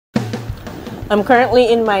I'm currently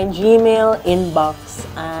in my Gmail inbox,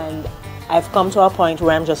 and I've come to a point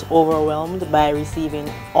where I'm just overwhelmed by receiving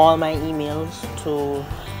all my emails to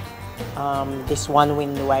this one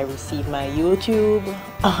window. I receive my YouTube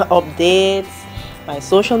updates, my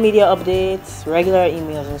social media updates, regular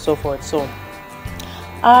emails, and so forth. So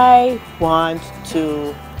I want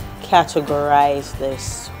to categorize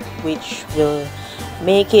this, which will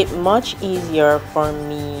make it much easier for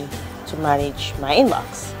me to manage my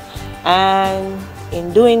inbox. And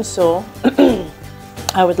in doing so,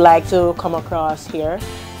 I would like to come across here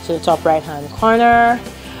to the top right hand corner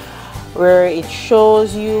where it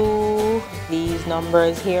shows you these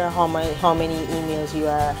numbers here, how many emails you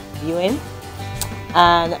are viewing.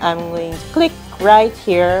 And I'm going to click right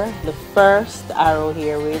here, the first arrow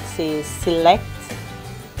here where it says select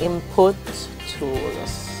input tools.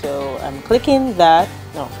 So I'm clicking that.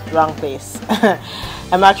 No, wrong place.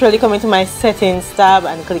 I'm actually coming to my settings tab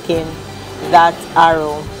and clicking that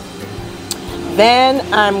arrow. Then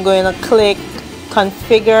I'm going to click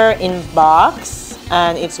configure inbox,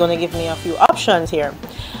 and it's going to give me a few options here.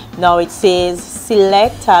 Now it says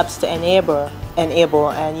select tabs to enable,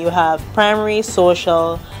 and you have primary,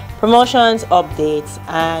 social, promotions, updates,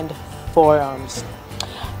 and forums.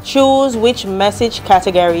 Choose which message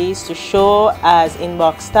categories to show as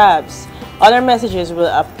inbox tabs. Other messages will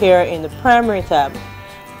appear in the primary tab.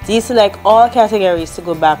 Deselect all categories to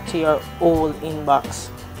go back to your old inbox.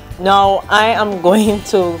 Now I am going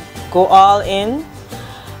to go all in,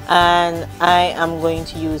 and I am going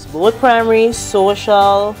to use both primary,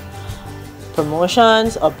 social,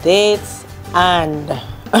 promotions, updates, and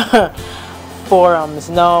forums.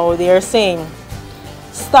 Now they are saying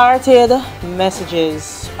started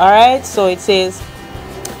messages. Alright, so it says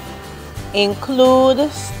include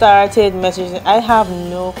started messages. I have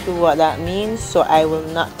no clue what that means, so I will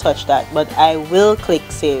not touch that, but I will click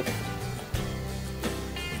save.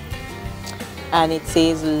 And it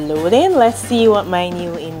says loading. Let's see what my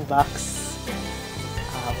new inbox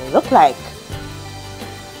will look like.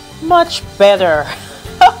 Much better.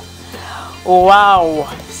 Wow.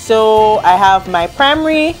 So I have my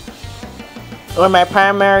primary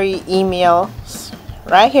emails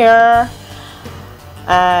right here,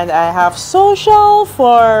 and I have social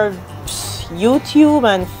for YouTube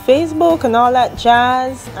and Facebook and all that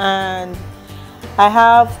jazz, and I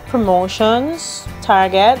have promotions,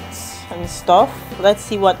 targets and stuff. Let's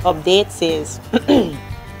see what updates is.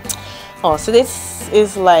 Oh, so this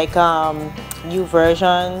is like new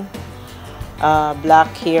version, black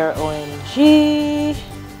hair OMG,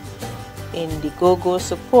 Indiegogo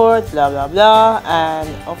support, blah blah blah, and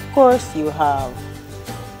of course you have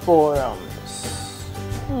forums.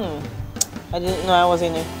 I didn't know I was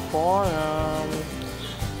in a forum,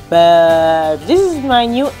 but this is my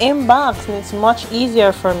new inbox, and it's much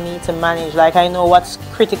easier for me to manage. Like, I know what's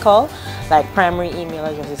critical, like primary email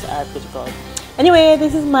addresses are critical. Anyway,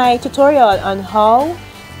 this is my tutorial on how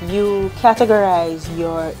you categorize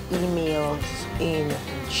your emails in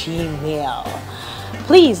Gmail.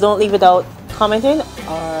 Please don't leave without commenting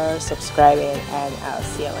or subscribing, and I'll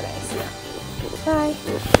see you when I see you.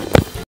 Bye.